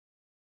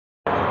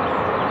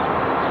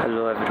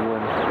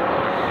everyone,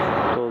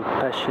 all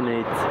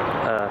passionate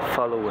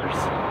followers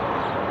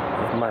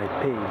of my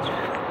page.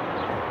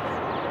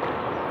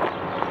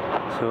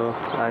 So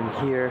I'm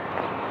here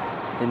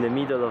in the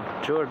middle of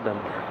Jordan,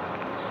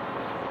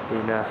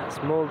 in a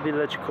small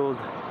village called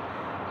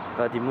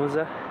Wadi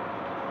Musa.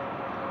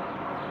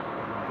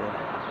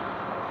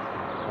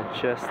 I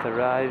just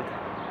arrived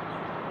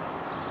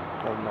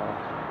on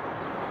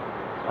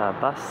a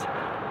bus,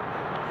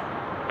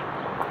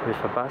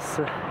 with a bus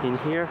in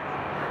here.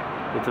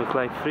 It took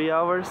like 3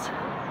 hours.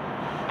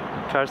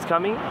 Cars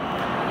coming.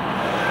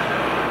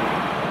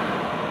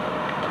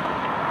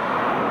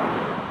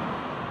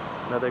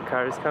 Another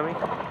car is coming.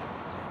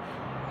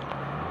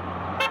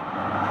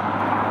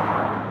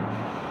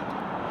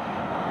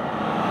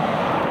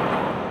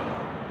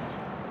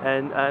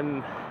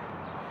 And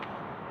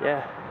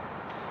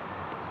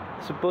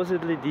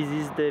supposedly this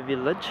is the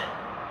village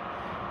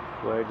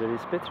where there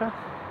is Petra,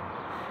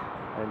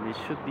 and it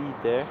should be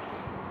there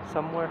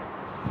somewhere,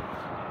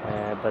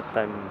 but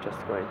I'm just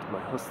going to my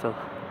hostel.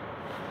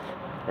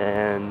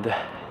 And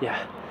yeah,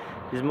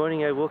 this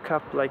morning I woke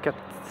up like at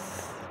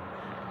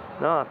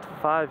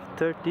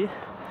 5:30,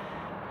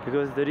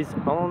 because there is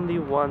only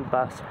one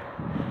bus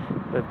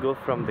that goes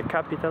from the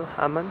capital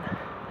Amman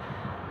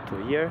to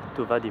here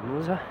to Wadi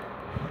Musa.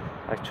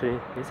 Actually,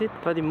 is it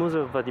Wadi Musa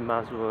or Wadi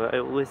Mazu? I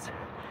always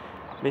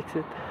mix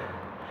it.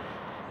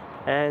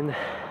 And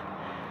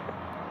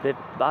the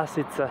bus,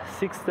 it's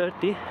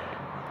 6:30.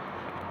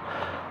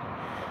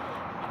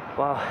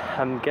 Wow,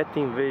 I'm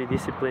getting very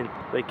disciplined,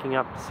 waking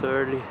up so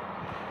early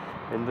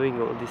and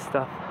doing all this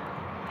stuff.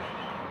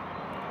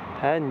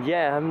 And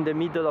yeah, I'm in the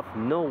middle of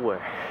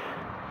nowhere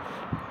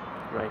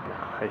right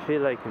now. I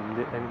feel like I'm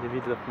in the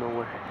middle of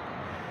nowhere.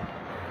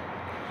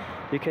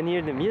 You can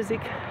hear the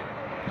music.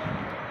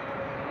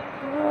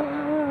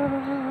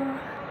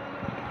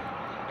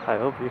 I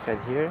hope you can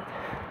hear it.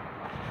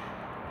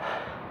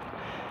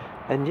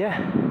 And yeah,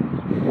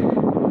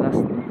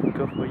 last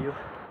go for you.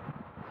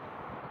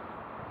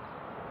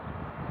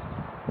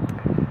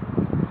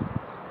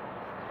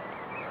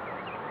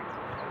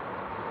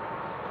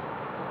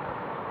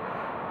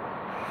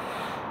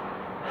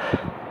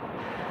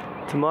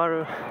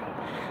 Tomorrow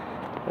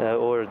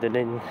or the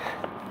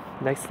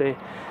next day,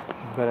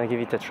 I'm gonna give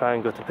it a try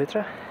and go to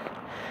Petra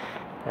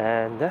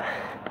and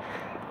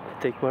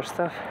take more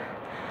stuff.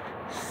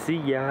 See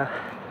ya.